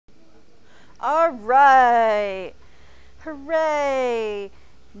All right. Hooray.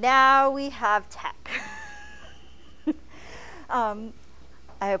 Now we have tech. I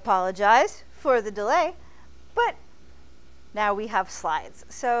apologize for the delay, but now we have slides.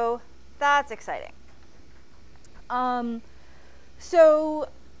 So that's exciting. So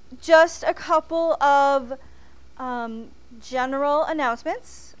just a couple of general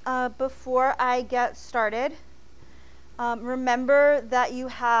announcements before I get started. Remember that you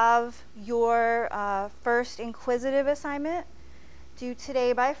have your first inquisitive assignment due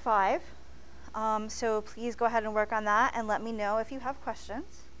today by 5. So please go ahead and work on that and let me know if you have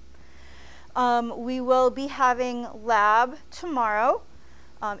questions. We will be having lab tomorrow,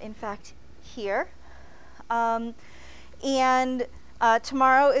 in fact, here. And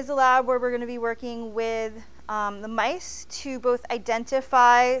tomorrow is a lab where we're going to be working with the mice to both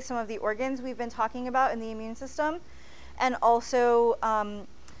identify some of the organs we've been talking about in the immune system, and also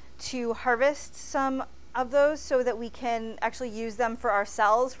to harvest some of those so that we can actually use them for our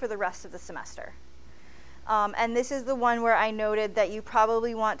cells for the rest of the semester. And this is the one where I noted that you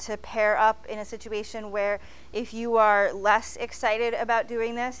probably want to pair up in a situation where if you are less excited about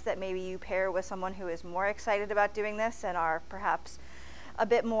doing this, that maybe you pair with someone who is more excited about doing this and are perhaps a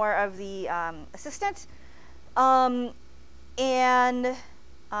bit more of the assistant.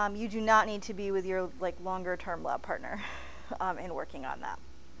 You do not need to be with your longer term lab partner in working on that.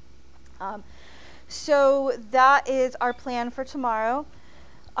 So that is our plan for tomorrow.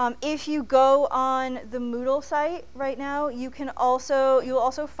 If you go on the Moodle site right now, you'll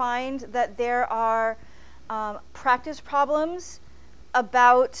also find that there are practice problems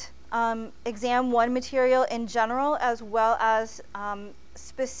about exam 1 material in general, as well as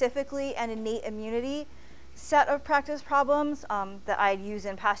specifically an innate immunity set of practice problems that I'd use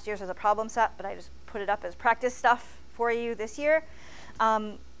in past years as a problem set, but I just put it up as practice stuff for you this year,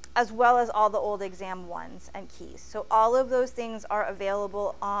 as well as all the old exam 1s and keys. So all of those things are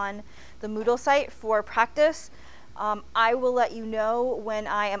available on the Moodle site for practice. I will let you know when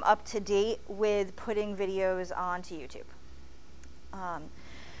I am up to date with putting videos onto YouTube.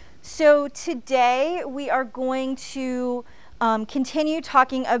 So today we are going to continue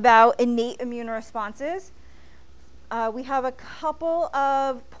talking about innate immune responses. We have a couple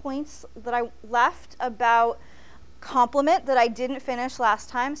of points that I left about complement that I didn't finish last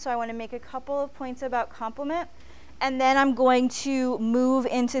time, so I want to make a couple of points about complement, and then I'm going to move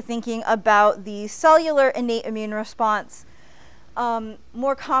into thinking about the cellular innate immune response,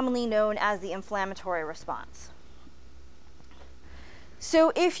 more commonly known as the inflammatory response.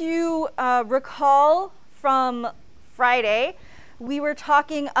 So if you recall from Friday, we were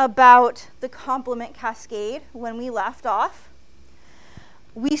talking about the complement cascade when we left off.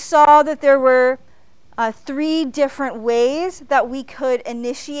 We saw that there were 3 different ways that we could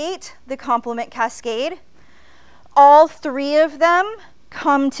initiate the complement cascade. All 3 of them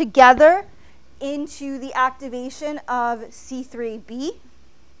come together into the activation of C3b.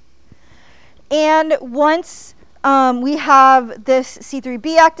 And once we have this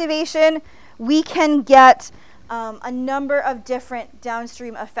C3b activation, we can get a number of different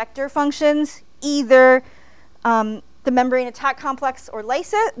downstream effector functions, either the membrane attack complex or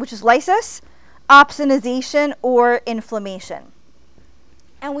lysis, which is lysis, opsonization, or inflammation.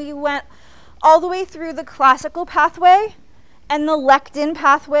 And we went all the way through the classical pathway and the lectin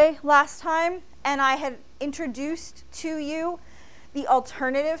pathway last time, and I had introduced to you the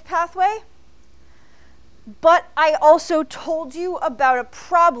alternative pathway. But I also told you about a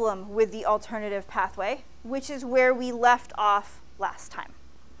problem with the alternative pathway, which is where we left off last time.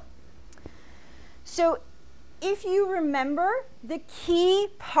 So if you remember, the key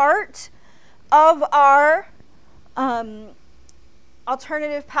part of our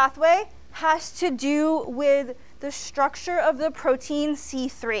alternative pathway has to do with the structure of the protein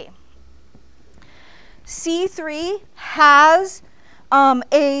C3. C3 has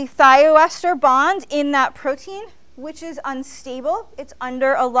a thioester bond in that protein, which is unstable. It's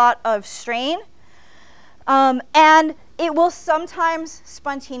under a lot of strain. And it will sometimes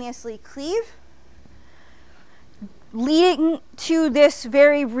spontaneously cleave, leading to this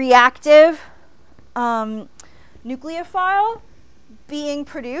very reactive nucleophile being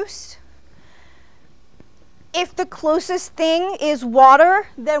produced. If the closest thing is water,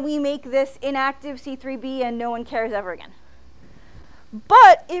 then we make this inactive C3b and no one cares ever again.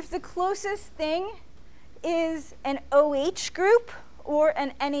 But if the closest thing is an OH group or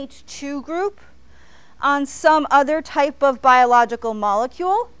an NH2 group on some other type of biological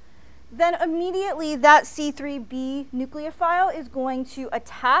molecule, then immediately that C3b nucleophile is going to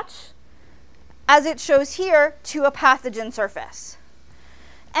attach, as it shows here, to a pathogen surface.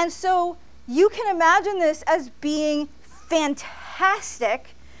 And so you can imagine this as being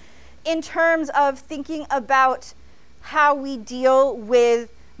fantastic in terms of thinking about how we deal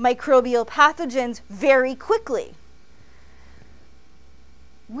with microbial pathogens very quickly.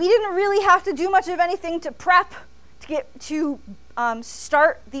 We didn't really have to do much of anything to prep to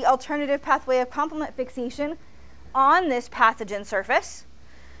start the alternative pathway of complement fixation on this pathogen surface.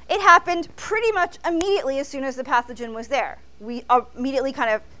 It happened pretty much immediately as soon as the pathogen was there. We immediately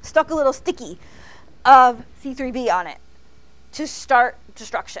kind of stuck a little sticky of C3b on it to start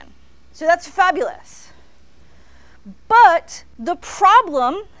destruction. So that's fabulous. But the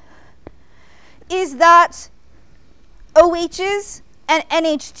problem is that OHs and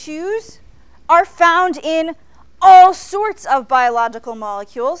NH2s are found in all sorts of biological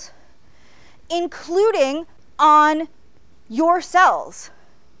molecules, including on your cells.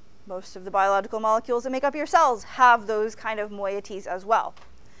 Most of the biological molecules that make up your cells have those kind of moieties as well.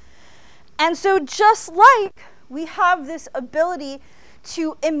 And so just like we have this ability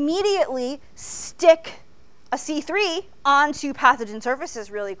to immediately stick a C3 onto pathogen surfaces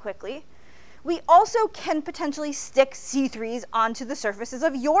really quickly, we also can potentially stick C3s onto the surfaces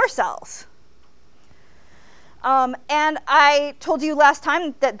of your cells. And I told you last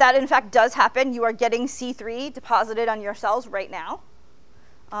time that that in fact does happen. You are getting C3 deposited on your cells right now.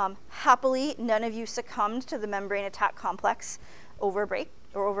 Happily, none of you succumbed to the membrane attack complex over break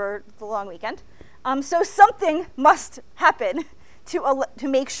or over the long weekend. So something must happen to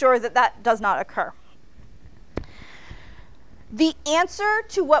make sure that that does not occur. The answer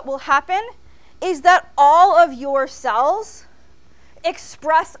to what will happen is that all of your cells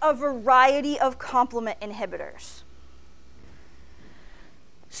express a variety of complement inhibitors.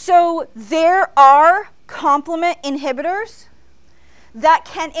 So there are complement inhibitors that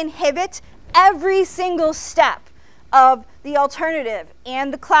can inhibit every single step of the alternative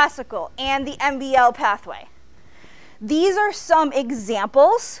and the classical and the MBL pathway. These are some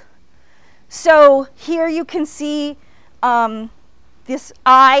examples. So here you can see this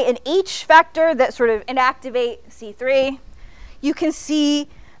I and H factor that sort of inactivate C3. You can see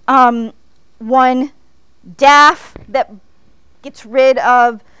one DAF that gets rid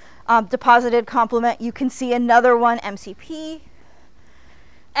of deposited complement. You can see another one, MCP.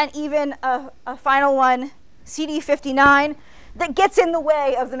 And even a final one, CD59, that gets in the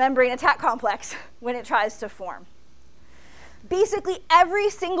way of the membrane attack complex when it tries to form. Basically, every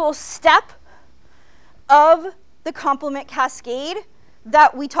single step of the complement cascade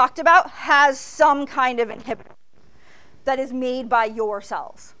that we talked about has some kind of inhibitor that is made by your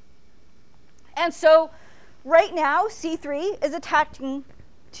cells. And so right now, C3 is attaching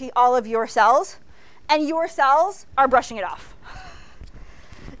to all of your cells, and your cells are brushing it off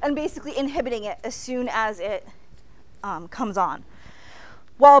and basically inhibiting it as soon as it comes on.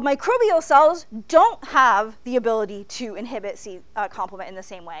 While microbial cells don't have the ability to inhibit complement in the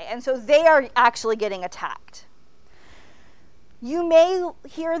same way, and so they are actually getting attacked. You may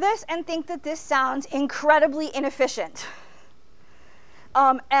hear this and think that this sounds incredibly inefficient.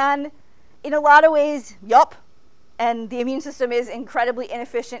 And in a lot of ways, yup, and the immune system is incredibly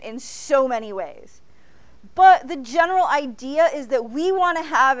inefficient in so many ways. But the general idea is that we want to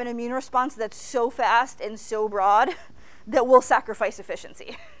have an immune response that's so fast and so broad that we'll sacrifice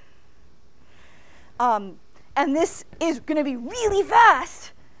efficiency. And this is going to be really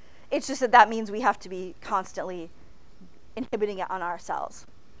fast. It's just that that means we have to be constantly inhibiting it on our cells.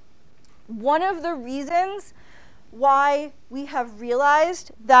 One of the reasons why we have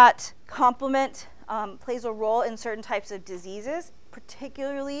realized that complement plays a role in certain types of diseases,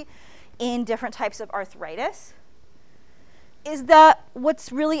 particularly in different types of arthritis, is that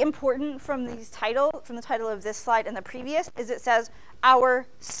what's really important from the title of this slide and the previous is it says our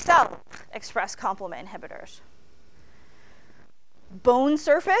cells express complement inhibitors. Bone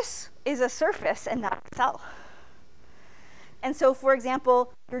surface is a surface and not a cell. And so, for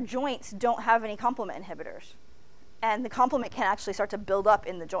example, your joints don't have any complement inhibitors. And the complement can actually start to build up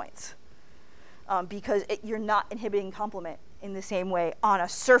in the joints because you're not inhibiting complement in the same way on a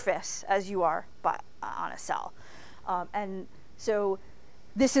surface as you are on a cell. And so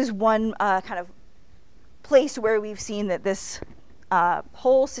this is one kind of place where we've seen that this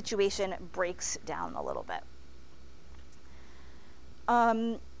whole situation breaks down a little bit.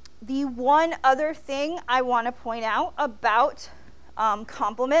 The one other thing I want to point out about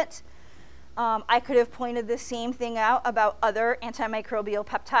complement, I could have pointed the same thing out about other antimicrobial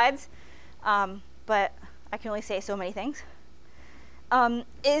peptides, but I can only say so many things,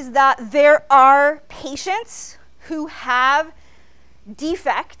 is that there are patients who have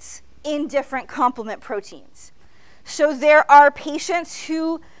defects in different complement proteins. So there are patients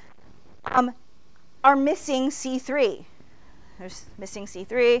who are missing C3. There's missing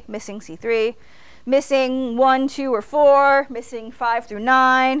C3, missing C3, missing 1, 2, or 4, missing 5 through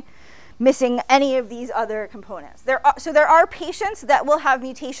 9, missing any of these other components. So there are patients that will have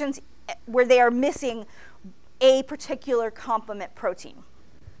mutations where they are missing a particular complement protein.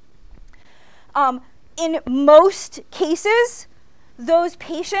 In most cases, those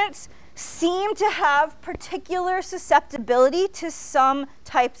patients seem to have particular susceptibility to some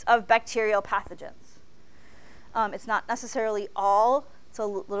types of bacterial pathogens. It's not necessarily all. It's a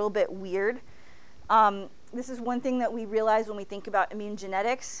little bit weird. This is one thing that we realize when we think about immune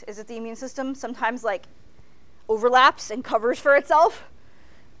genetics, is that the immune system sometimes like overlaps and covers for itself.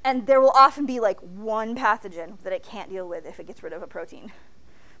 And there will often be like one pathogen that it can't deal with if it gets rid of a protein,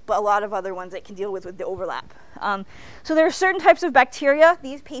 but a lot of other ones it can deal with the overlap. So there are certain types of bacteria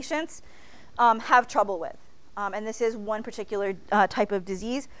these patients have trouble with. And this is one particular type of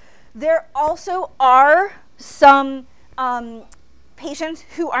disease. There also are some patients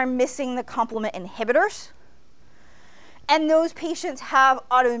who are missing the complement inhibitors. And those patients have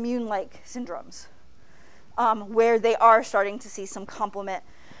autoimmune-like syndromes where they are starting to see some complement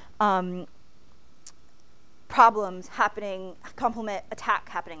problems happening, complement attack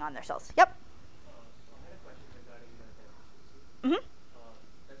happening on their cells. Yep? So I had a question regarding the deficiency. Mm-hmm.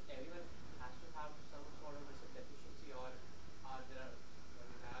 Does everyone has to have some sort of a deficiency, or are there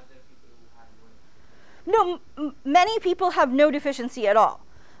people who have no deficiency? No, many people have no deficiency at all.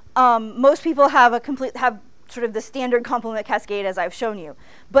 Most people have sort of the standard complement cascade as I've shown you,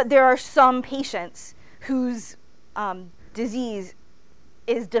 but there are some patients whose disease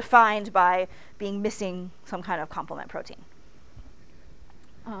is defined by being missing some kind of complement protein.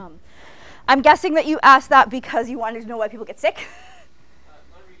 I'm guessing that you asked that because you wanted to know why people get sick.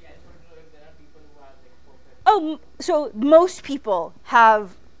 Not really. I just want to know if there are people who have like perfect. Oh, so most people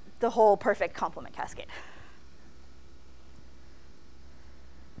have the whole perfect complement cascade.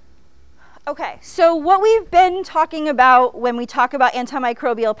 Okay, so what we've been talking about when we talk about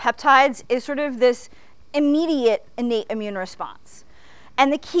antimicrobial peptides is sort of this immediate innate immune response.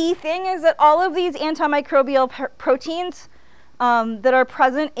 And the key thing is that all of these antimicrobial proteins that are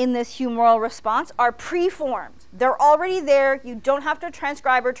present in this humoral response are preformed. They're already there. You don't have to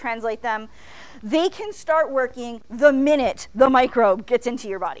transcribe or translate them. They can start working the minute the microbe gets into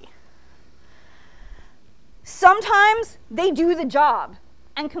your body. Sometimes they do the job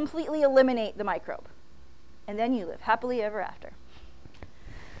and completely eliminate the microbe. And then you live happily ever after.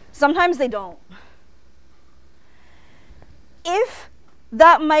 Sometimes they don't. If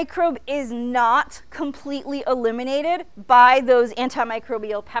that microbe is not completely eliminated by those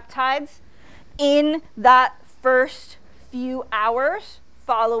antimicrobial peptides in that first few hours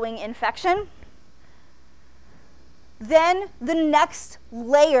following infection, then the next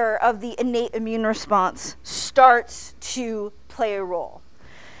layer of the innate immune response starts to play a role.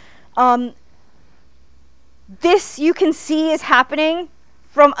 This you can see is happening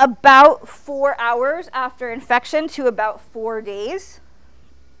from about 4 hours after infection to about 4 days.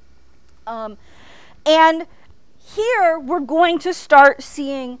 And here we're going to start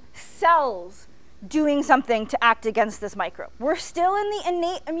seeing cells doing something to act against this microbe. We're still in the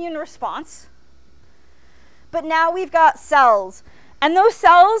innate immune response, but now we've got cells. And those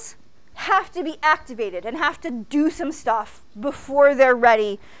cells have to be activated and have to do some stuff before they're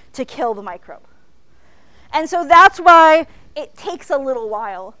ready to kill the microbe. And so that's why it takes a little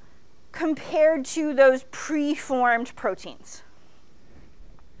while compared to those preformed proteins.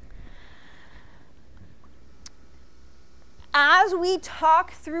 As we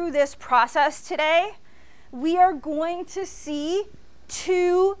talk through this process today, we are going to see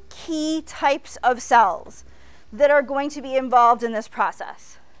 2 key types of cells that are going to be involved in this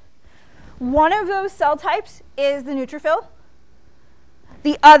process. One of those cell types is the neutrophil.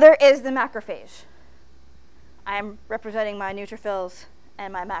 The other is the macrophage. I'm representing my neutrophils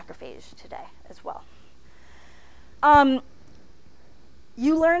and my macrophage today as well.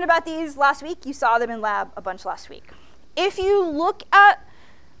 You learned about these last week. You saw them in lab a bunch last week. If you look at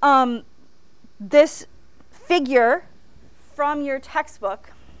this figure from your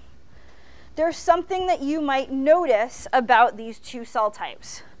textbook, there's something that you might notice about these 2 cell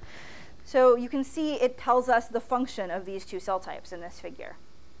types. So you can see it tells us the function of these 2 cell types in this figure.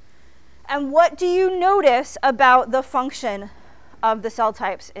 And what do you notice about the function of the cell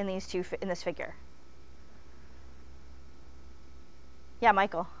types in these in this figure? Yeah,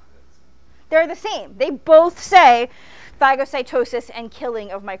 Michael. They're the same. They both say phagocytosis and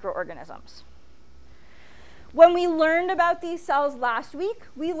killing of microorganisms. When we learned about these cells last week,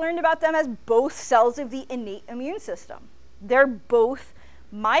 we learned about them as both cells of the innate immune system. They're both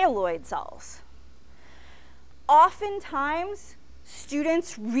myeloid cells. Oftentimes,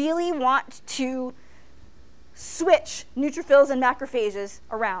 students really want to switch neutrophils and macrophages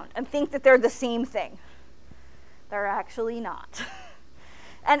around and think that they're the same thing. They're actually not.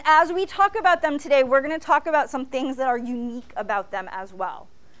 And as we talk about them today, we're going to talk about some things that are unique about them as well.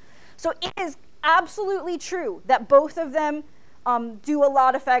 So it is absolutely true that both of them do a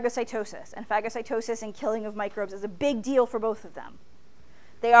lot of phagocytosis. And phagocytosis and killing of microbes is a big deal for both of them.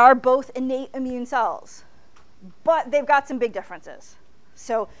 They are both innate immune cells, but they've got some big differences.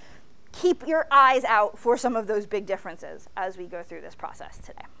 So keep your eyes out for some of those big differences as we go through this process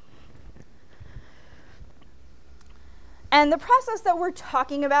today. And the process that we're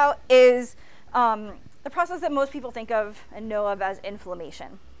talking about is the process that most people think of and know of as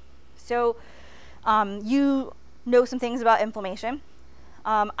inflammation. So you know some things about inflammation.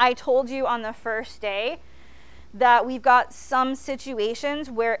 I told you on the first day that we've got some situations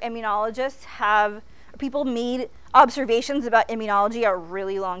where people made observations about immunology a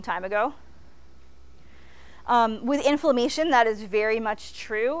really long time ago. With inflammation, that is very much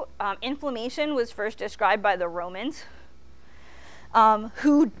true. Inflammation was first described by the Romans,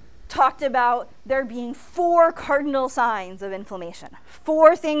 who talked about there being 4 cardinal signs of inflammation,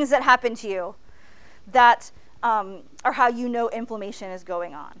 4 things that happen to you that are how you know inflammation is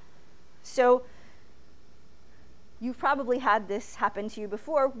going on. So you've probably had this happen to you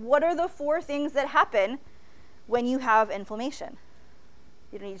before. What are the 4 things that happen when you have inflammation?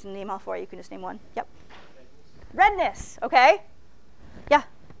 You don't need to name all 4, you can just name one. Yep. Redness, okay? Yeah.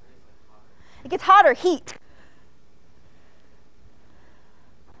 It gets hotter, heat.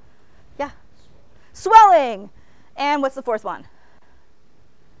 Yeah. Swelling. And what's the 4th one?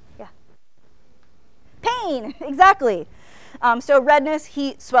 Yeah. Pain, exactly. So redness,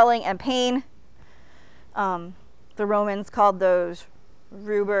 heat, swelling, and pain. The Romans called those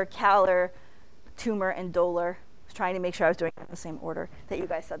rubor, calor, tumor, and dolor. I was trying to make sure I was doing it in the same order that you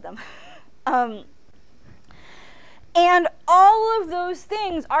guys said them. And all of those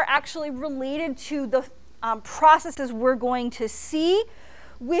things are actually related to the processes we're going to see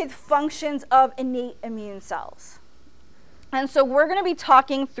with functions of innate immune cells. And so we're going to be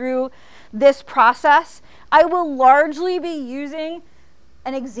talking through this process. I will largely be using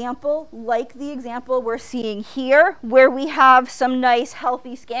an example like the example we're seeing here, where we have some nice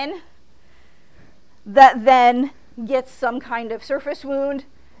healthy skin that then gets some kind of surface wound,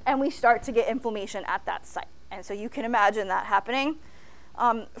 and we start to get inflammation at that site. And so you can imagine that happening.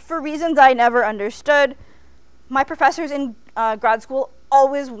 For reasons I never understood, my professors in grad school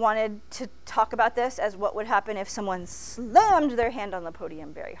always wanted to talk about this as what would happen if someone slammed their hand on the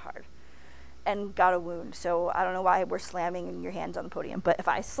podium very hard and got a wound. So I don't know why we're slamming your hands on the podium, but if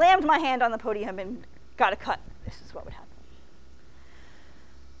I slammed my hand on the podium and got a cut, this is what would happen.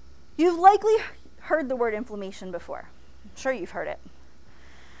 You've likely heard the word inflammation before. I'm sure you've heard it.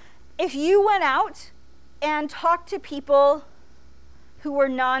 If you went out and talked to people who were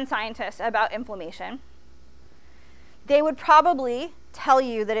non-scientists about inflammation, they would probably tell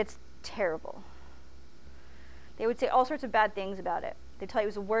you that it's terrible. They would say all sorts of bad things about it. They'd tell you it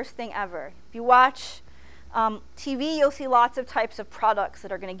was the worst thing ever. If you watch TV, you'll see lots of types of products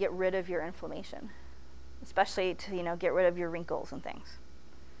that are going to get rid of your inflammation, especially to get rid of your wrinkles and things.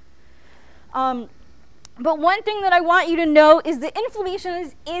 But one thing that I want you to know is that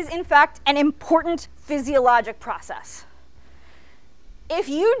inflammation is in fact an important physiologic process. If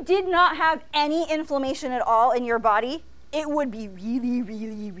you did not have any inflammation at all in your body, it would be really,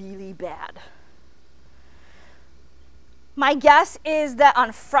 really, really bad. My guess is that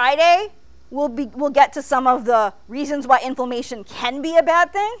on Friday, we'll get to some of the reasons why inflammation can be a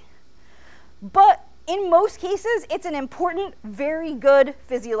bad thing. But in most cases, it's an important, very good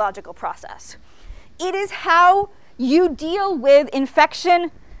physiological process. It is how you deal with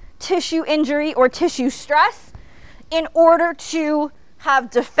infection, tissue injury, or tissue stress in order to have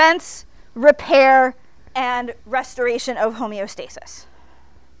defense, repair, and restoration of homeostasis.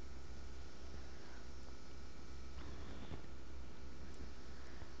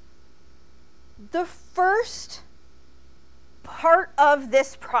 The first part of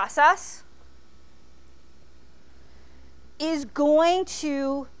this process is going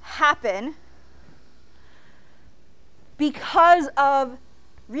to happen because of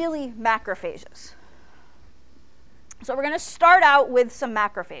really macrophages. So we're going to start out with some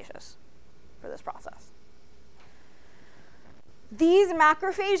macrophages for this process. These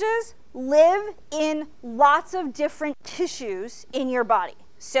macrophages live in lots of different tissues in your body.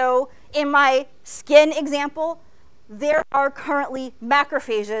 So in my skin example, there are currently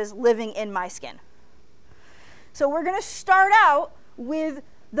macrophages living in my skin. So we're going to start out with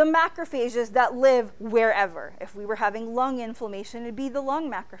the macrophages that live wherever. If we were having lung inflammation, it'd be the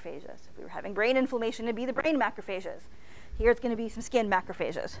lung macrophages. If we were having brain inflammation, it'd be the brain macrophages. Here it's going to be some skin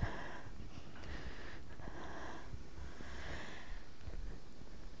macrophages.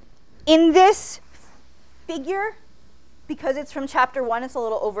 In this figure, because it's from chapter 1, it's a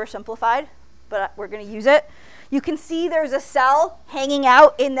little oversimplified, but we're going to use it. You can see there's a cell hanging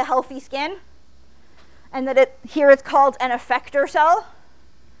out in the healthy skin, and that here it's called an effector cell.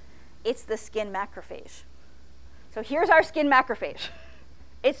 It's the skin macrophage. So here's our skin macrophage.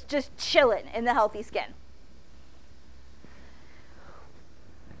 It's just chilling in the healthy skin.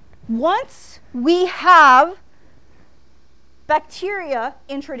 Once we have bacteria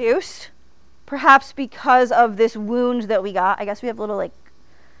introduced, perhaps because of this wound that we got, I guess we have little, like,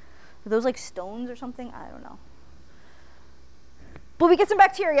 are those like stones or something? I don't know. But we get some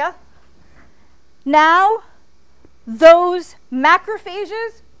bacteria. Now, those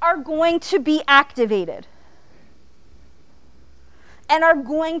macrophages are going to be activated and are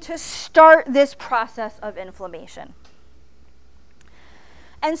going to start this process of inflammation.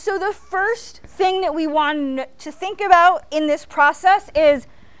 And so the first thing that we want to think about in this process is,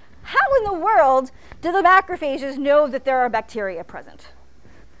 how in the world do the macrophages know that there are bacteria present?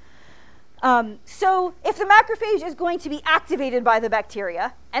 So if the macrophage is going to be activated by the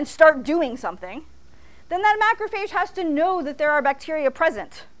bacteria and start doing something, then that macrophage has to know that there are bacteria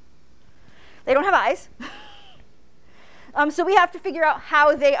present. They don't have eyes. So we have to figure out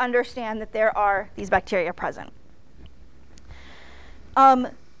how they understand that there are these bacteria present.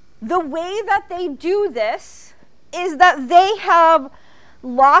 The way that they do this is that they have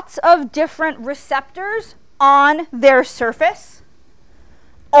lots of different receptors on their surface,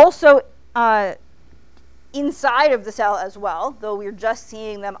 also inside of the cell as well, though we're just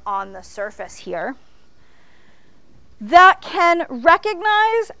seeing them on the surface here, that can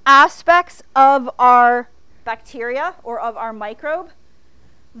recognize aspects of our bacteria or of our microbe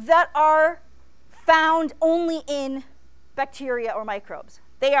that are found only in bacteria or microbes.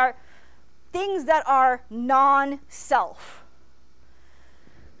 They are things that are non-self.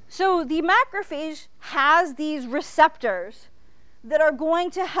 So the macrophage has these receptors that are going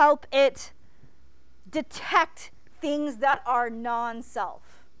to help it detect things that are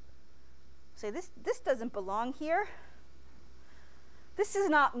non-self. Say, this doesn't belong here. This is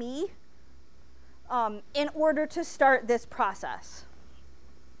not me, in order to start this process.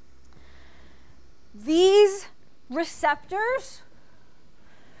 These receptors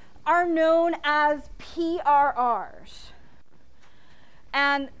are known as PRRs.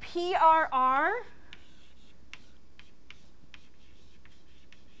 And PRR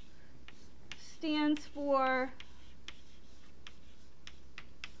stands for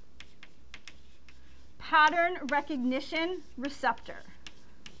pattern recognition receptor.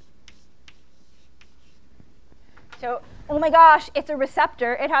 So, oh my gosh, it's a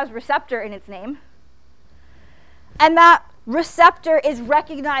receptor. It has receptor in its name. And that receptor is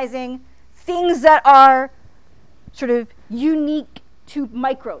recognizing things that are sort of unique to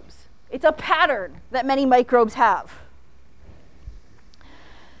microbes. It's a pattern that many microbes have.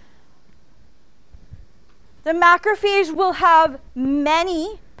 The macrophage will have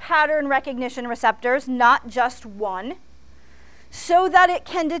many pattern recognition receptors, not just one, so that it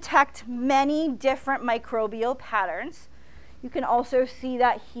can detect many different microbial patterns. You can also see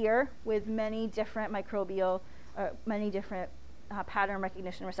that here with many different pattern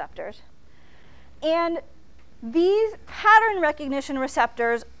recognition receptors. And these pattern recognition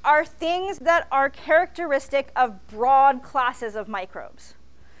receptors are things that are characteristic of broad classes of microbes.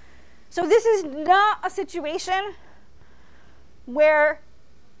 So this is not a situation where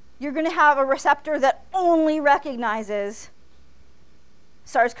you're going to have a receptor that only recognizes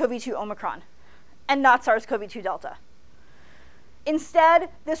SARS-CoV-2 Omicron and not SARS-CoV-2 Delta. Instead,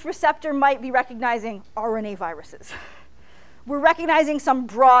 this receptor might be recognizing RNA viruses. We're recognizing some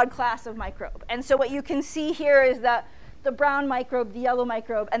broad class of microbe. And so what you can see here is that the brown microbe, the yellow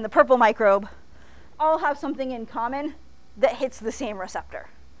microbe, and the purple microbe all have something in common that hits the same receptor.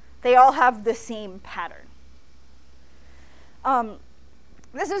 They all have the same pattern.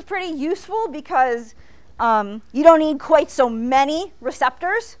 This is pretty useful because you don't need quite so many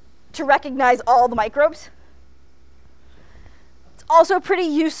receptors to recognize all the microbes. It's also pretty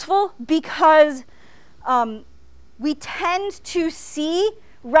useful because we tend to see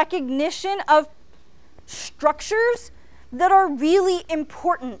recognition of structures that are really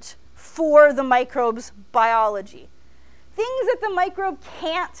important for the microbe's biology. Things that the microbe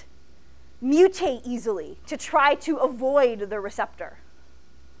can't mutate easily to try to avoid the receptor.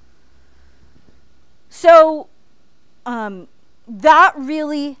 So that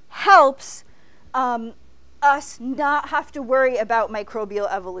really helps us not have to worry about microbial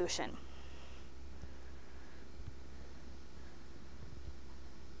evolution.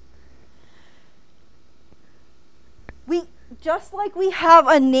 Just like we have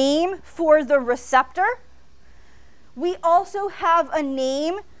a name for the receptor, we also have a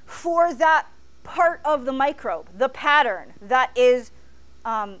name for that part of the microbe, the pattern that is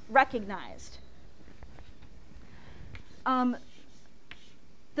recognized.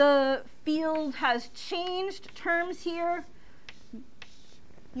 The field has changed terms here.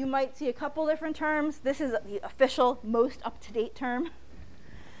 You might see a couple different terms. This is the official, most up-to-date term.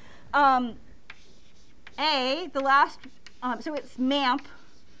 The last, so it's MAMP.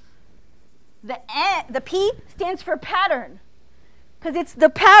 The P stands for pattern, because it's the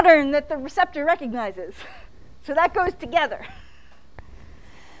pattern that the receptor recognizes. So that goes together.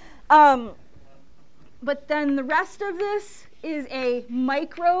 But then the rest of this is a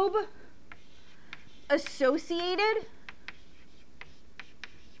microbe associated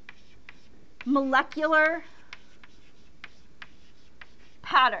molecular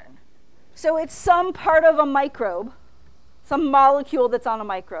pattern. So it's some part of a microbe, some molecule that's on a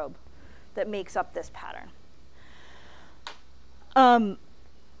microbe that makes up this pattern. In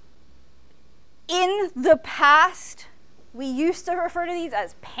the past, we used to refer to these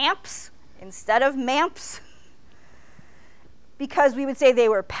as PAMPs instead of MAMPs, because we would say they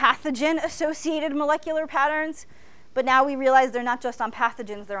were pathogen-associated molecular patterns, but now we realize they're not just on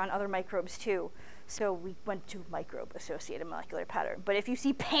pathogens, they're on other microbes too. So we went to microbe-associated molecular pattern. But if you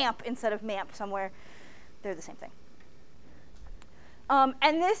see PAMP instead of MAMP somewhere, they're the same thing.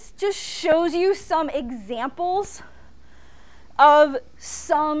 And this just shows you some examples of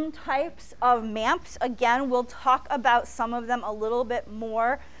some types of MAMPs. Again, we'll talk about some of them a little bit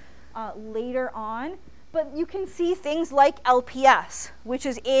more later on. But you can see things like LPS, which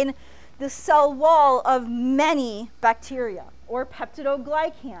is in the cell wall of many bacteria, or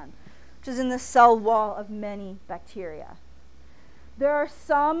peptidoglycan, which is in the cell wall of many bacteria. There are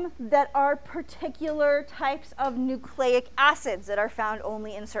some that are particular types of nucleic acids that are found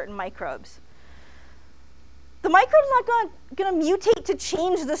only in certain microbes. The microbe's not going to mutate to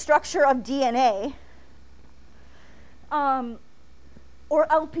change the structure of DNA, or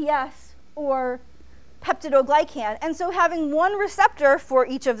LPS, or peptidoglycan. And so having one receptor for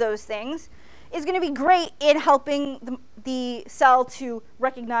each of those things is going to be great in helping the cell to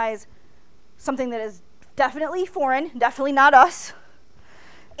recognize something that is definitely foreign, definitely not us,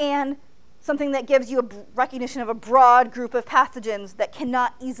 and something that gives you a recognition of a broad group of pathogens that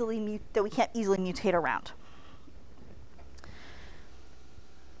we can't easily mutate around.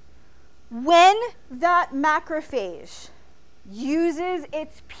 When that macrophage uses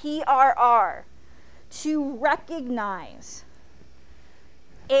its PRR to recognize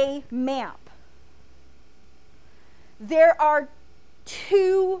a MAMP, there are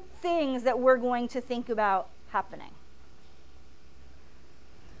two things that we're going to think about happening.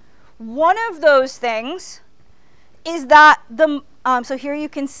 One of those things is that so here you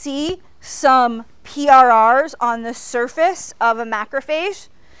can see some PRRs on the surface of a macrophage.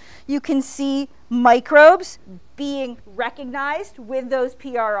 You can see microbes being recognized with those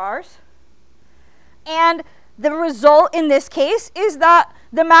PRRs. And the result in this case is that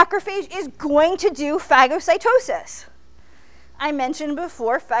the macrophage is going to do phagocytosis. I mentioned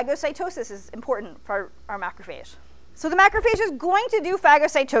before, phagocytosis is important for our macrophage. So the macrophage is going to do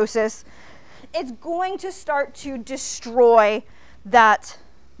phagocytosis. It's going to start to destroy that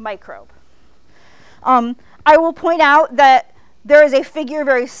microbe. I will point out that there is a figure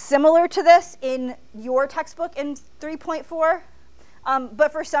very similar to this in your textbook in 3.4.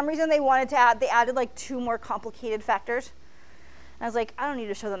 But for some reason they added like 2 more complicated factors. And I was like, I don't need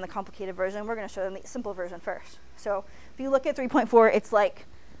to show them the complicated version. We're going to show them the simple version first. So if you look at 3.4, it's like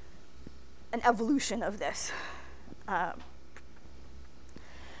an evolution of this.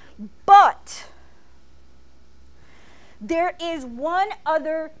 But there is one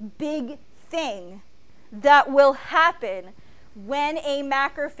other big thing that will happen when a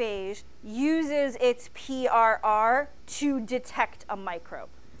macrophage uses its PRR to detect a microbe.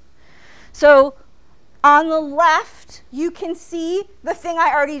 So on the left, you can see the thing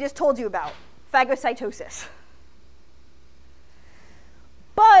I already just told you about, phagocytosis.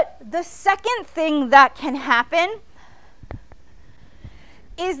 But the second thing that can happen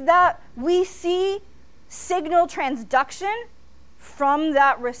is that we see signal transduction from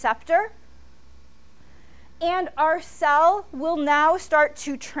that receptor, and our cell will now start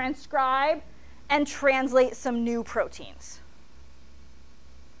to transcribe and translate some new proteins.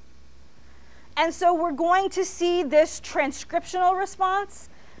 And so we're going to see this transcriptional response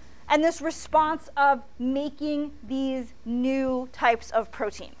and this response of making these new types of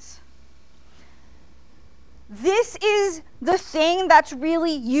proteins. This is the thing that's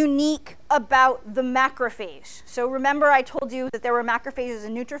really unique about the macrophage. So remember I told you that there were macrophages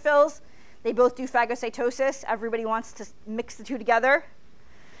and neutrophils. They both do phagocytosis. Everybody wants to mix the two together.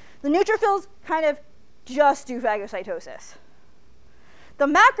 The neutrophils kind of just do phagocytosis. The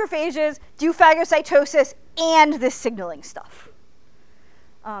macrophages do phagocytosis and this signaling stuff.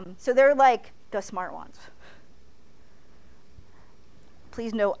 So they're like the smart ones.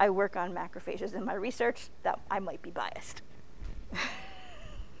 Please note I work on macrophages in my research, that I might be biased.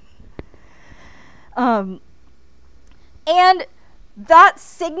 And that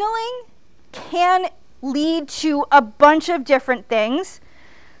signaling can lead to a bunch of different things.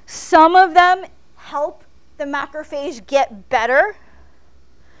 Some of them help the macrophage get better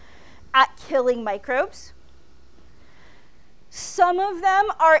at killing microbes. Some of them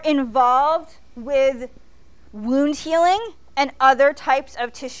are involved with wound healing and other types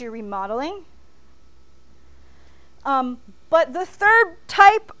of tissue remodeling. But the third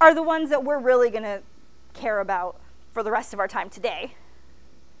type are the ones that we're really going to care about for the rest of our time today.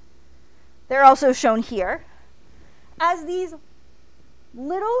 They're also shown here as these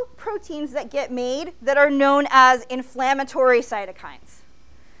little proteins that get made that are known as inflammatory cytokines.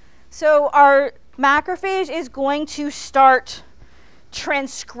 So our macrophage is going to start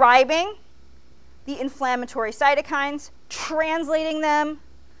transcribing the inflammatory cytokines, translating them,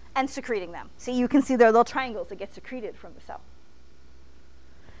 and secreting them. See, you can see there are little triangles that get secreted from the cell.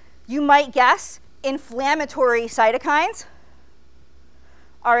 You might guess inflammatory cytokines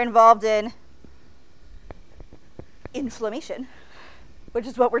are involved in inflammation, which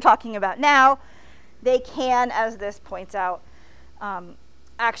is what we're talking about now. They can, as this points out,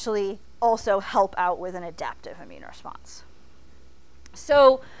 actually also help out with an adaptive immune response.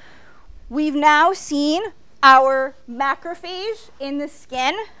 So we've now seen our macrophage in the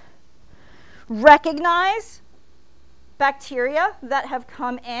skin recognize bacteria that have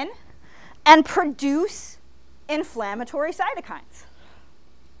come in and produce inflammatory cytokines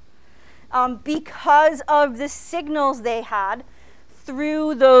because of the signals they had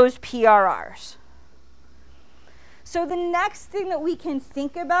through those PRRs. So the next thing that we can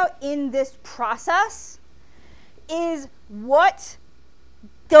think about in this process is what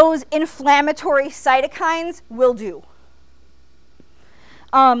those inflammatory cytokines will do.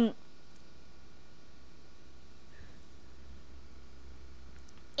 And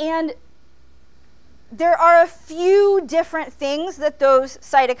there are a few different things that those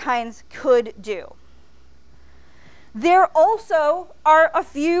cytokines could do. There also are a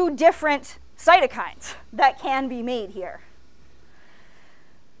few different cytokines that can be made here.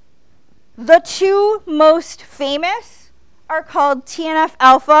 The two most famous are called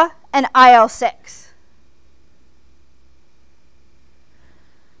TNF-alpha and IL-6.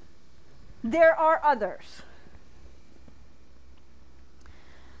 There are others.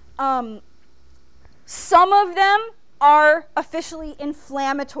 Some of them are officially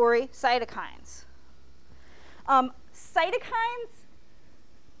inflammatory cytokines. Cytokines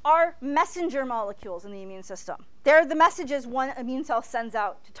are messenger molecules in the immune system. They're the messages one immune cell sends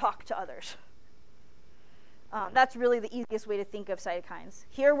out to talk to others. That's really the easiest way to think of cytokines.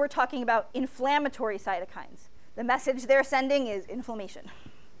 Here we're talking about inflammatory cytokines. The message they're sending is inflammation.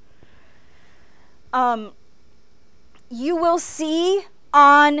 You will see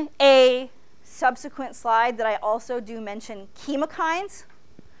on a subsequent slide that I also do mention chemokines.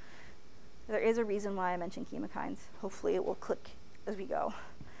 There is a reason why I mention chemokines. Hopefully it will click as we go.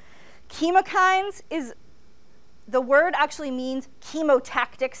 Chemokines is, the word actually means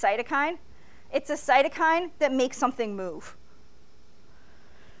chemotactic cytokine. It's a cytokine that makes something move.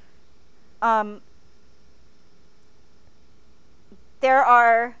 There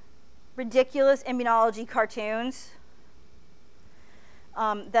are ridiculous immunology cartoons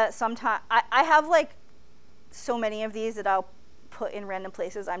that sometimes, I have like so many of these that I'll put in random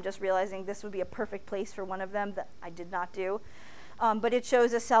places. I'm just realizing this would be a perfect place for one of them that I did not do. But it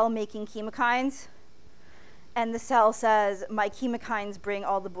shows a cell making chemokines, and the cell says, "My chemokines bring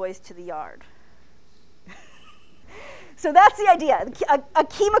all the boys to the yard." So that's the idea. A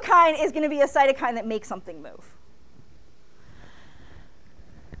chemokine is going to be a cytokine that makes something move.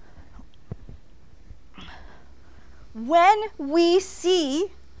 When we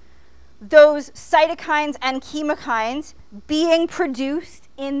see those cytokines and chemokines being produced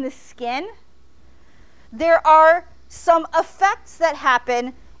in the skin, there are some effects that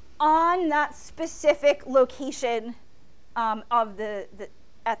happen on that specific location at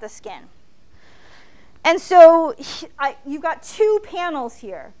the skin. And so you've got two panels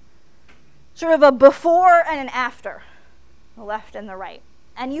here, sort of a before and an after, the left and the right.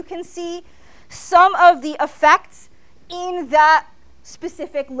 And you can see some of the effects in that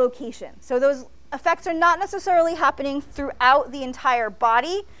specific location. So those effects are not necessarily happening throughout the entire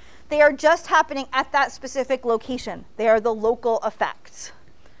body. They are just happening at that specific location. They are the local effects.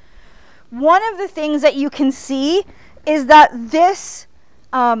 One of the things that you can see is that this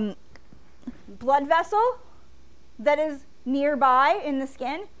blood vessel that is nearby in the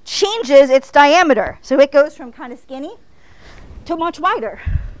skin changes its diameter. So it goes from kind of skinny to much wider.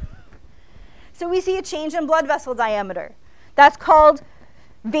 So we see a change in blood vessel diameter. That's called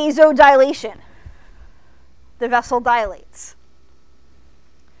vasodilation. The vessel dilates.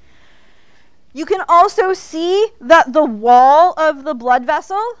 You can also see that the wall of the blood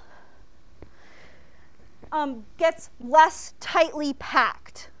vessel gets less tightly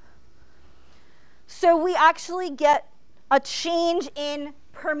packed. So we actually get a change in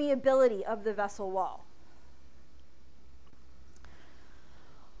permeability of the vessel wall.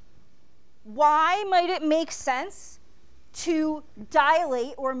 Why might it make sense to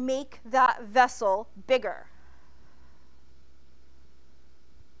dilate or make that vessel bigger?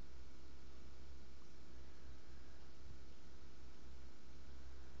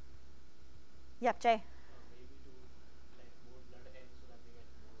 Yep, Jay. Maybe to let more blood in so that they get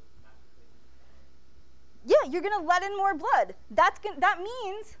more maximum. Yeah, you're going to let in more blood. That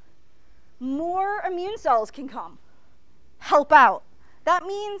means more immune cells can come, help out. That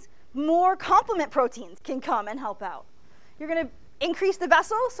means more complement proteins can come and help out. You're going to increase the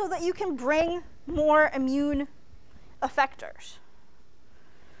vessel so that you can bring more immune effectors.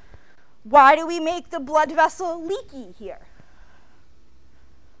 Why do we make the blood vessel leaky here?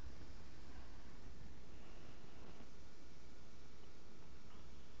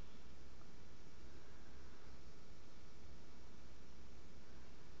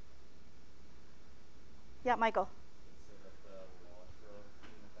 Yeah, Michael.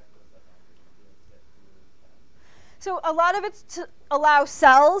 So a lot of it's to allow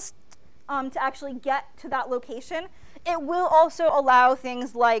cells to actually get to that location. It will also allow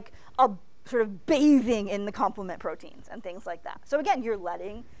things like a sort of bathing in the complement proteins and things like that. So again, you're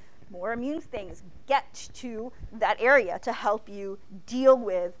letting more immune things get to that area to help you deal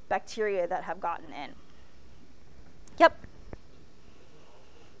with bacteria that have gotten in. Yep.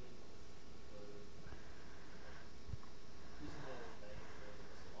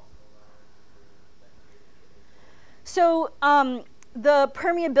 So the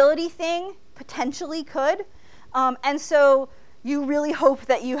permeability thing potentially could. And so you really hope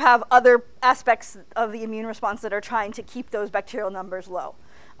that you have other aspects of the immune response that are trying to keep those bacterial numbers low.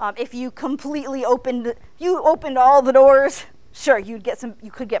 If you completely opened all the doors, sure, you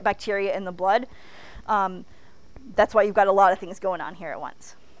could get bacteria in the blood. That's why you've got a lot of things going on here at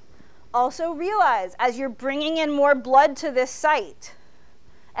once. Also realize, as you're bringing in more blood to this site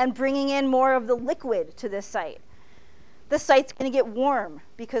and bringing in more of the liquid to this site, the site's going to get warm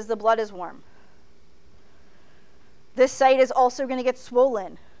because the blood is warm. This site is also going to get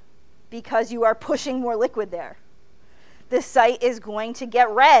swollen because you are pushing more liquid there. This site is going to get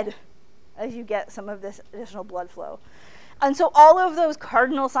red as you get some of this additional blood flow. And so all of those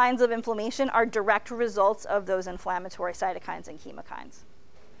cardinal signs of inflammation are direct results of those inflammatory cytokines and chemokines.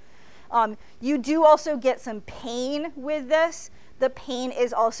 You do also get some pain with this. The pain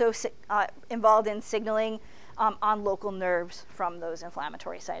is also involved in signaling on local nerves from those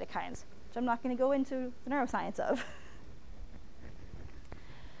inflammatory cytokines, which I'm not going to go into the neuroscience of.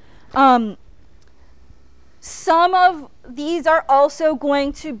 Some of these are also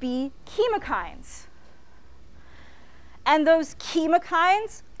going to be chemokines. And those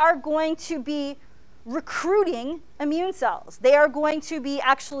chemokines are going to be recruiting immune cells. They are going to be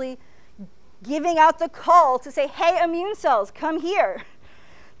actually giving out the call to say, hey, immune cells, come here.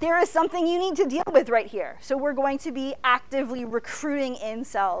 There is something you need to deal with right here. So we're going to be actively recruiting in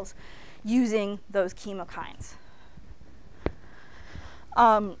cells using those chemokines.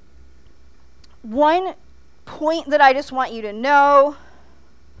 One point that I just want you to know,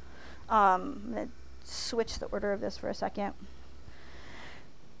 I'm going to switch the order of this for a second.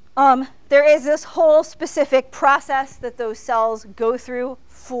 There is this whole specific process that those cells go through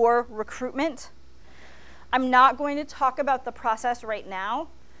for recruitment. I'm not going to talk about the process right now.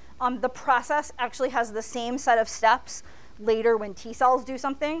 The process actually has the same set of steps later when T cells do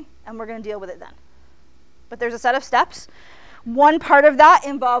something, and we're going to deal with it then. But there's a set of steps. One part of that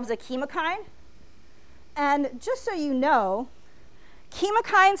involves a chemokine. And just so you know,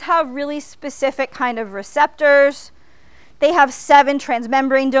 chemokines have really specific kind of receptors They have 7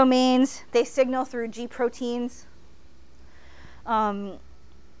 transmembrane domains. They signal through G proteins.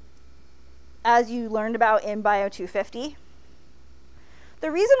 As you learned about in Bio 250. The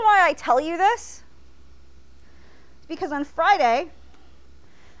reason why I tell you this is because on Friday,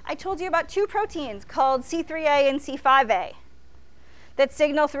 I told you about 2 proteins called C3a and C5a that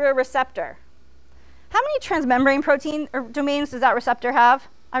signal through a receptor. How many transmembrane protein or domains does that receptor have?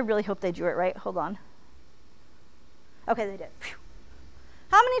 I really hope they drew it right. Hold on. Okay, they did. Phew.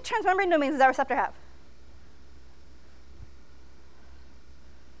 How many transmembrane domains does that receptor have?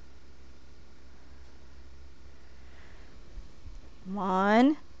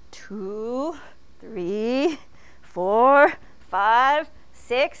 One, 2, 3, 4, 5,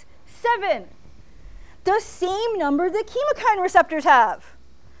 6, 7. The same number that chemokine receptors have.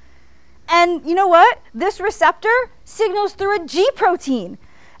 And you know what? This receptor signals through a G protein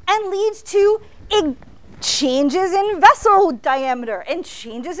and leads to changes in vessel diameter and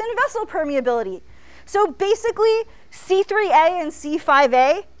changes in vessel permeability. So basically, C3a and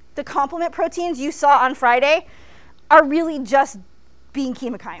C5a, the complement proteins you saw on Friday, are really just being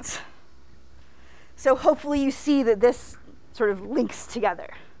chemokines. So hopefully you see that this sort of links together.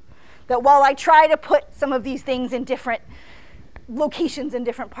 That while I try to put some of these things in different locations in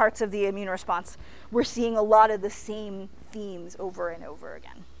different parts of the immune response, we're seeing a lot of the same themes over and over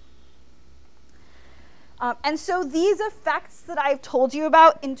again. And so these effects that I've told you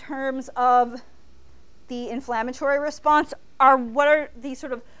about in terms of the inflammatory response are what are these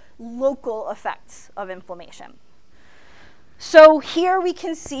sort of local effects of inflammation. So here we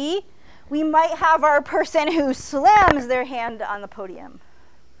can see we might have our person who slams their hand on the podium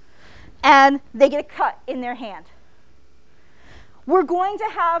and they get a cut in their hand. We're going to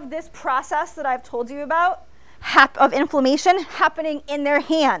have this process that I've told you about of inflammation happening in their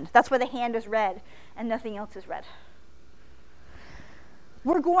hand. That's why the hand is red and nothing else is red.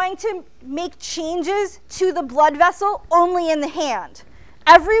 We're going to make changes to the blood vessel only in the hand.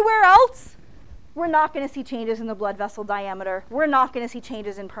 Everywhere else, we're not going to see changes in the blood vessel diameter. We're not going to see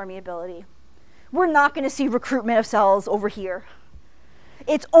changes in permeability. We're not going to see recruitment of cells over here.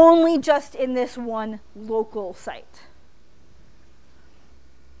 It's only just in this one local site.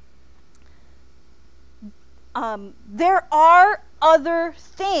 There are other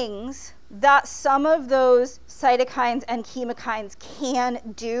things that some of those cytokines and chemokines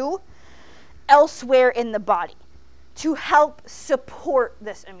can do elsewhere in the body to help support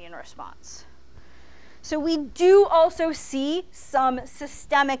this immune response. So we do also see some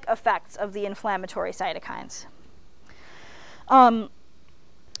systemic effects of the inflammatory cytokines. One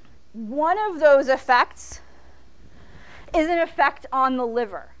of those effects is an effect on the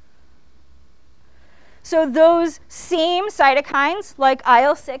liver. So those same cytokines, like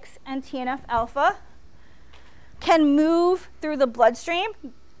IL-6 and TNF-alpha, can move through the bloodstream.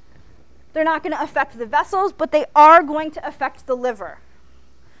 They're not going to affect the vessels, but they are going to affect the liver.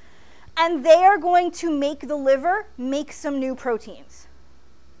 And they are going to make the liver make some new proteins.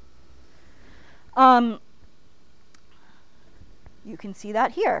 You can see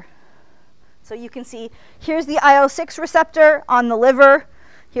that here. So you can see here's the IL-6 receptor on the liver.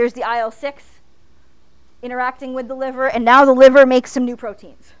 Here's the IL-6 interacting with the liver, and now the liver makes some new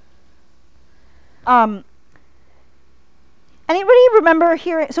proteins. Anybody remember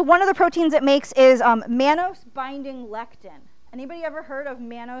hearing? So one of the proteins it makes is mannose binding lectin. Anybody ever heard of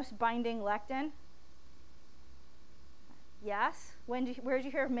mannose binding lectin? Yes? Where did you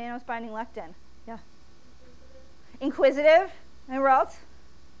hear of mannose binding lectin? Yeah. Inquisitive. Anywhere else?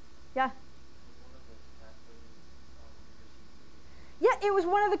 Yeah. Yeah, it was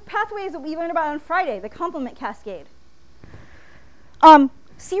one of the pathways that we learned about on Friday, the complement cascade.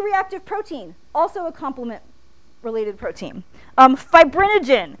 C-reactive protein, also a complement-related protein.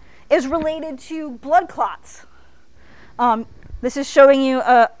 Fibrinogen is related to blood clots. This is showing you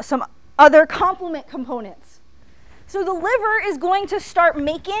some other complement components. So the liver is going to start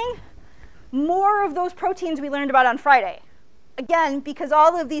making more of those proteins we learned about on Friday. Again, because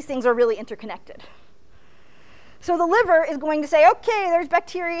all of these things are really interconnected. So the liver is going to say, okay, there's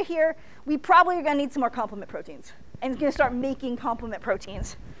bacteria here. We probably are going to need some more complement proteins. And it's going to start making complement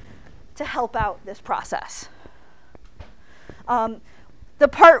proteins to help out this process. The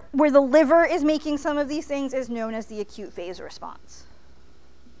part where the liver is making some of these things is known as the acute phase response.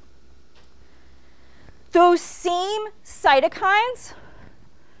 Those same cytokines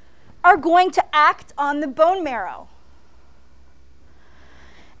are going to act on the bone marrow.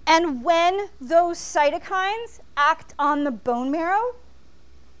 And when those cytokines act on the bone marrow,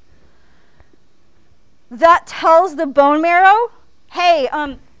 that tells the bone marrow, hey,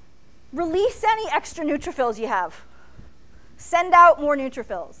 release any extra neutrophils you have. send out more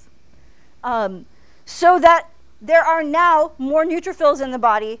neutrophils. So that there are now more neutrophils in the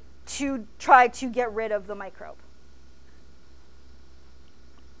body to try to get rid of the microbe.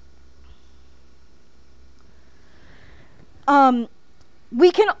 We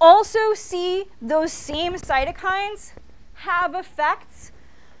can also see those same cytokines have effects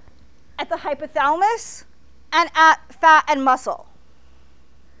at the hypothalamus and at fat and muscle.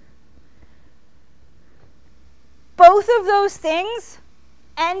 Both of those things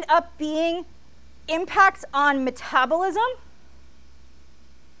end up being impacts on metabolism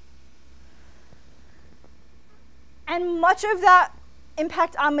and much of that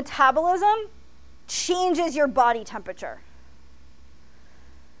impact on metabolism changes your body temperature.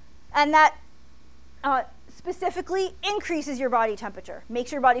 And that specifically increases your body temperature,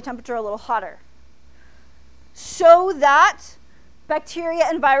 makes your body temperature a little hotter, so that bacteria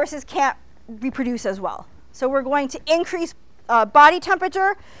and viruses can't reproduce as well. So we're going to increase body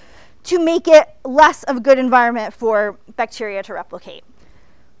temperature to make it less of a good environment for bacteria to replicate.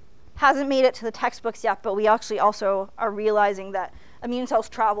 Hasn't made it to the textbooks yet, but we actually also are realizing that immune cells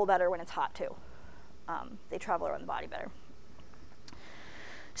travel better when it's hot too. They travel around the body better.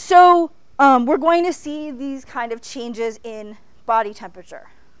 So we're going to see these kind of changes in body temperature.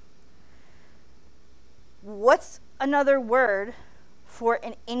 What's another word for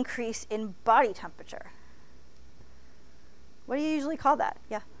an increase in body temperature? What do you usually call that?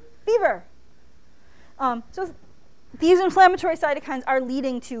 Yeah, fever. So these inflammatory cytokines are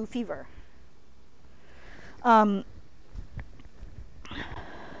leading to fever. And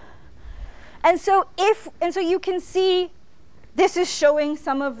so you can see this is showing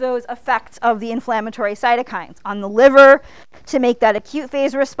some of those effects of the inflammatory cytokines on the liver to make that acute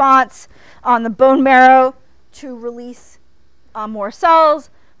phase response, on the bone marrow to release more cells,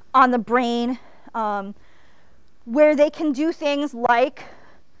 on the brain, where they can do things like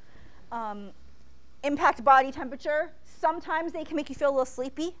impact body temperature. Sometimes they can make you feel a little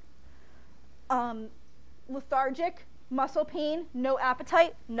sleepy, lethargic, muscle pain, no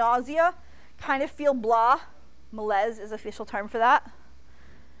appetite, nausea, kind of feel blah. Malaise is official term for that.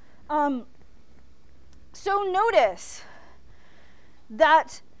 So notice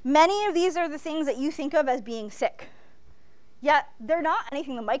that many of these are the things that you think of as being sick. Yet they're not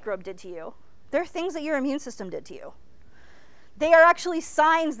anything the microbe did to you. They're things that your immune system did to you. They are actually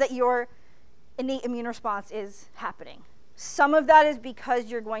signs that your innate immune response is happening. Some of that is because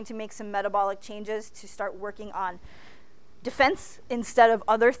you're going to make some metabolic changes to start working on defense instead of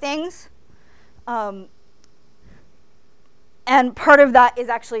other things. And part of that is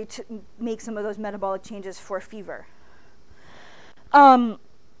actually to make some of those metabolic changes for fever. So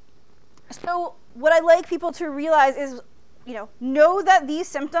what I'd like people to realize is, know that these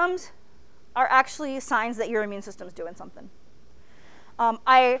symptoms are actually signs that your immune system's doing something.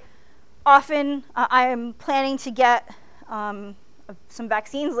 I am planning to get some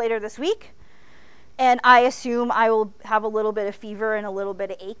vaccines later this week, and I assume I will have a little bit of fever and a little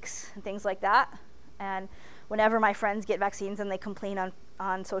bit of aches and things like that. And whenever my friends get vaccines and they complain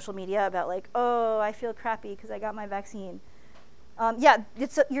on social media about like, oh, I feel crappy because I got my vaccine. Yeah,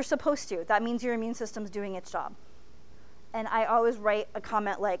 you're supposed to. That means your immune system's doing its job. And I always write a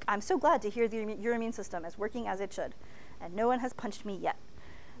comment like, I'm so glad to hear your immune system is working as it should. And no one has punched me yet.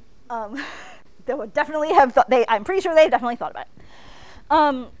 They would definitely have I'm pretty sure they've definitely thought about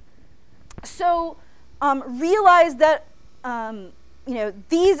it. Realize that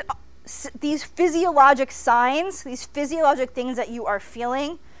these physiologic signs, these physiologic things that you are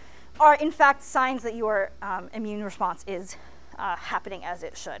feeling, are in fact signs that your immune response is happening as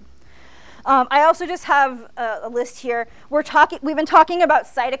it should. I also just have a list here. We've been talking about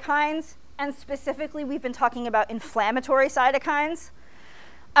cytokines, and specifically we've been talking about inflammatory cytokines.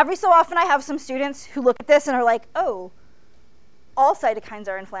 Every so often I have some students who look at this and are like, oh, all cytokines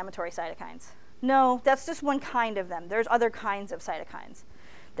are inflammatory cytokines. No, that's just one kind of them. There's other kinds of cytokines.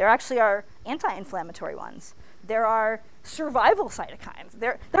 There actually are anti-inflammatory ones. There are survival cytokines.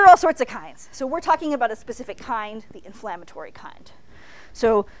 There are all sorts of kinds. So we're talking about a specific kind, the inflammatory kind.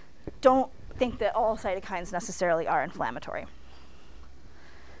 So don't think that all cytokines necessarily are inflammatory.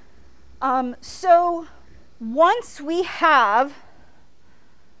 So once we have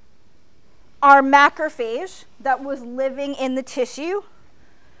our macrophage that was living in the tissue,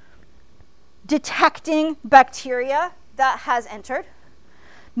 detecting bacteria that has entered,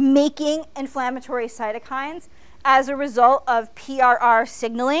 making inflammatory cytokines as a result of PRR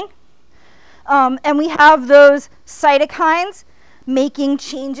signaling. And we have those cytokines making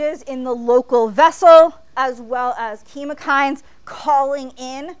changes in the local vessel, as well as chemokines calling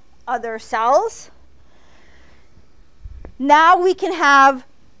in other cells. now we can have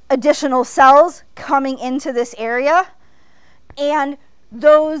additional cells coming into this area, and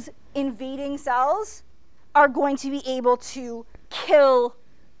those invading cells are going to be able to kill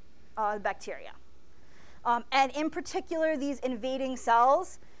bacteria. And in particular, these invading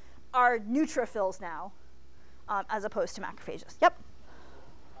cells are neutrophils now, as opposed to macrophages. Yep?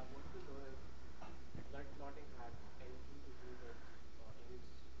 I want to know if blood clotting had anything to do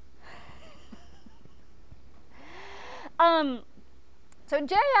with immune. So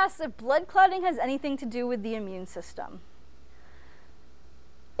Jay asks if blood clotting has anything to do with the immune system.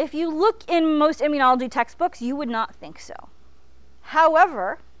 If you look in most immunology textbooks, you would not think so.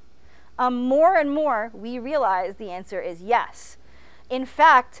 However, more and more we realize the answer is yes. In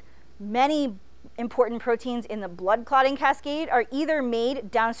fact, many important proteins in the blood clotting cascade are either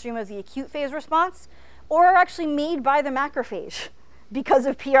made downstream of the acute phase response or are actually made by the macrophage because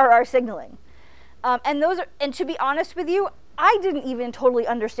of PRR signaling. And to be honest with you, I didn't even totally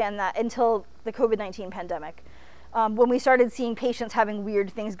understand that until the COVID-19 pandemic, when we started seeing patients having weird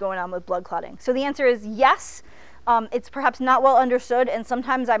things going on with blood clotting. So the answer is yes. It's perhaps not well understood, and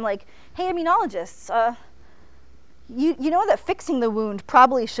sometimes I'm like, hey, immunologists, you know that fixing the wound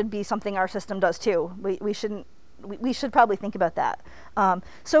probably should be something our system does too. We should probably think about that.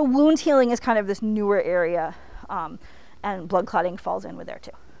 So wound healing is kind of this newer area, and blood clotting falls in with there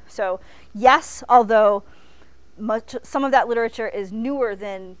too. So yes, although some of that literature is newer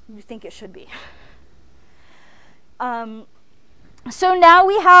than you think it should be. So now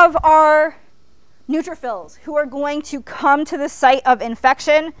we have our neutrophils who are going to come to the site of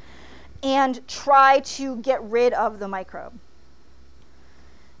infection and try to get rid of the microbe.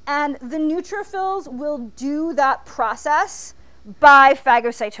 And the neutrophils will do that process by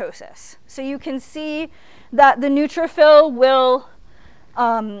phagocytosis. So you can see that the neutrophil will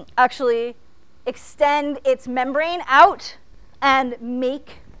actually extend its membrane out and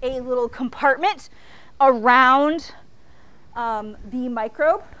make a little compartment around the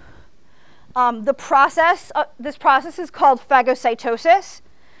microbe. This process is called phagocytosis.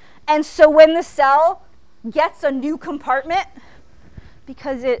 And so when the cell gets a new compartment,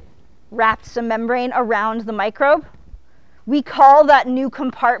 because it wrapped some membrane around the microbe, we call that new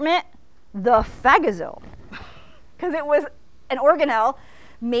compartment the phagosome, because it was an organelle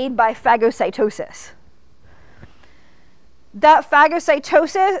made by phagocytosis. That phagosome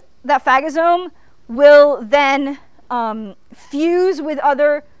will then fuse with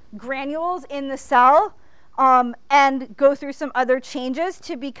other granules in the cell and go through some other changes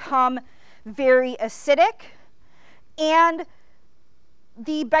to become very acidic, and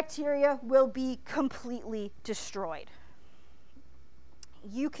the bacteria will be completely destroyed.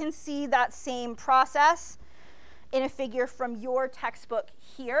 You can see that same process in a figure from your textbook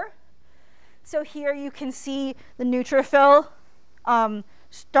here. So here you can see the neutrophil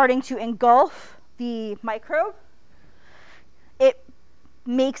starting to engulf the microbe. It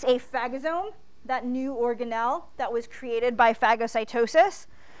makes a phagosome, that new organelle that was created by phagocytosis,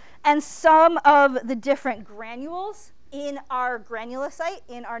 and some of the different granules in our granulocyte,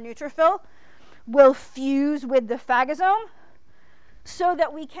 in our neutrophil, will fuse with the phagosome so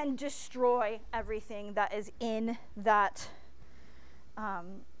that we can destroy everything that is in that,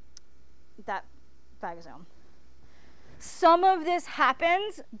 that phagosome. Some of this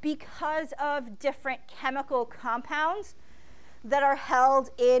happens because of different chemical compounds that are held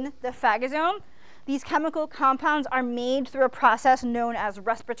in the phagosome. These chemical compounds are made through a process known as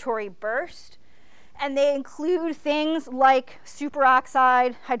respiratory burst, and they include things like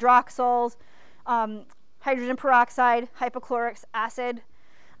superoxide, hydroxyls, hydrogen peroxide, hypochlorous acid,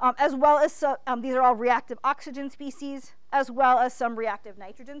 as well as these are all reactive oxygen species, as well as some reactive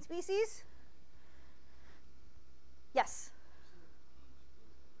nitrogen species. Yes?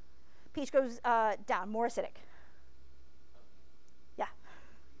 pH goes down, more acidic. Yeah.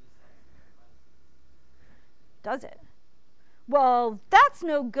 Does it? Well, that's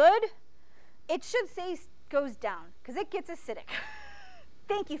no good. It should say goes down, because it gets acidic.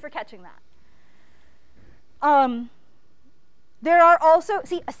 Thank you for catching that. There are also,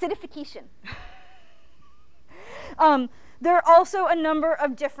 see, acidification. There are also a number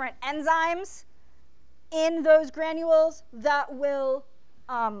of different enzymes in those granules that will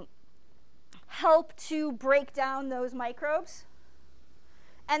help to break down those microbes.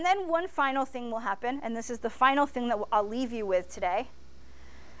 And then one final thing will happen, and this is the final thing that I'll leave you with today.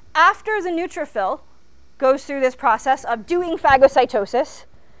 After the neutrophil goes through this process of doing phagocytosis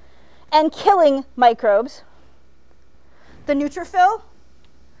and killing microbes, the neutrophil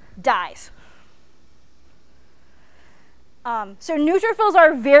dies. So neutrophils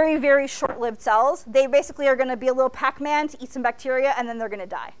are very, very short-lived cells. They basically are going to be a little Pac-Man to eat some bacteria, and then they're going to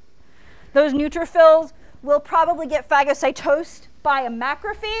die. Those neutrophils will probably get phagocytosed by a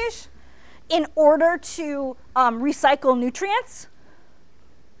macrophage in order to recycle nutrients.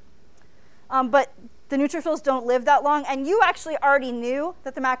 But the neutrophils don't live that long, and you actually already knew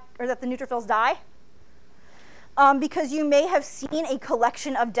that the neutrophils die because you may have seen a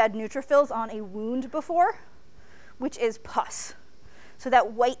collection of dead neutrophils on a wound before, which is pus. So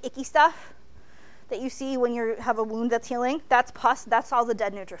that white icky stuff that you see when you have a wound that's healing, that's pus. That's all the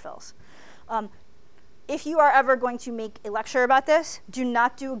dead neutrophils. If you are ever going to make a lecture about this, do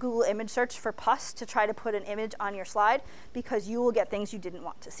not do a Google image search for pus to try to put an image on your slide, because you will get things you didn't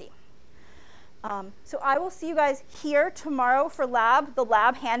want to see. So I will see you guys here tomorrow for lab. The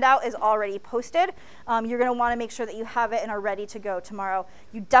lab handout is already posted. You're going to want to make sure that you have it and are ready to go tomorrow.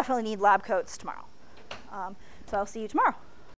 You definitely need lab coats tomorrow. So I'll see you tomorrow.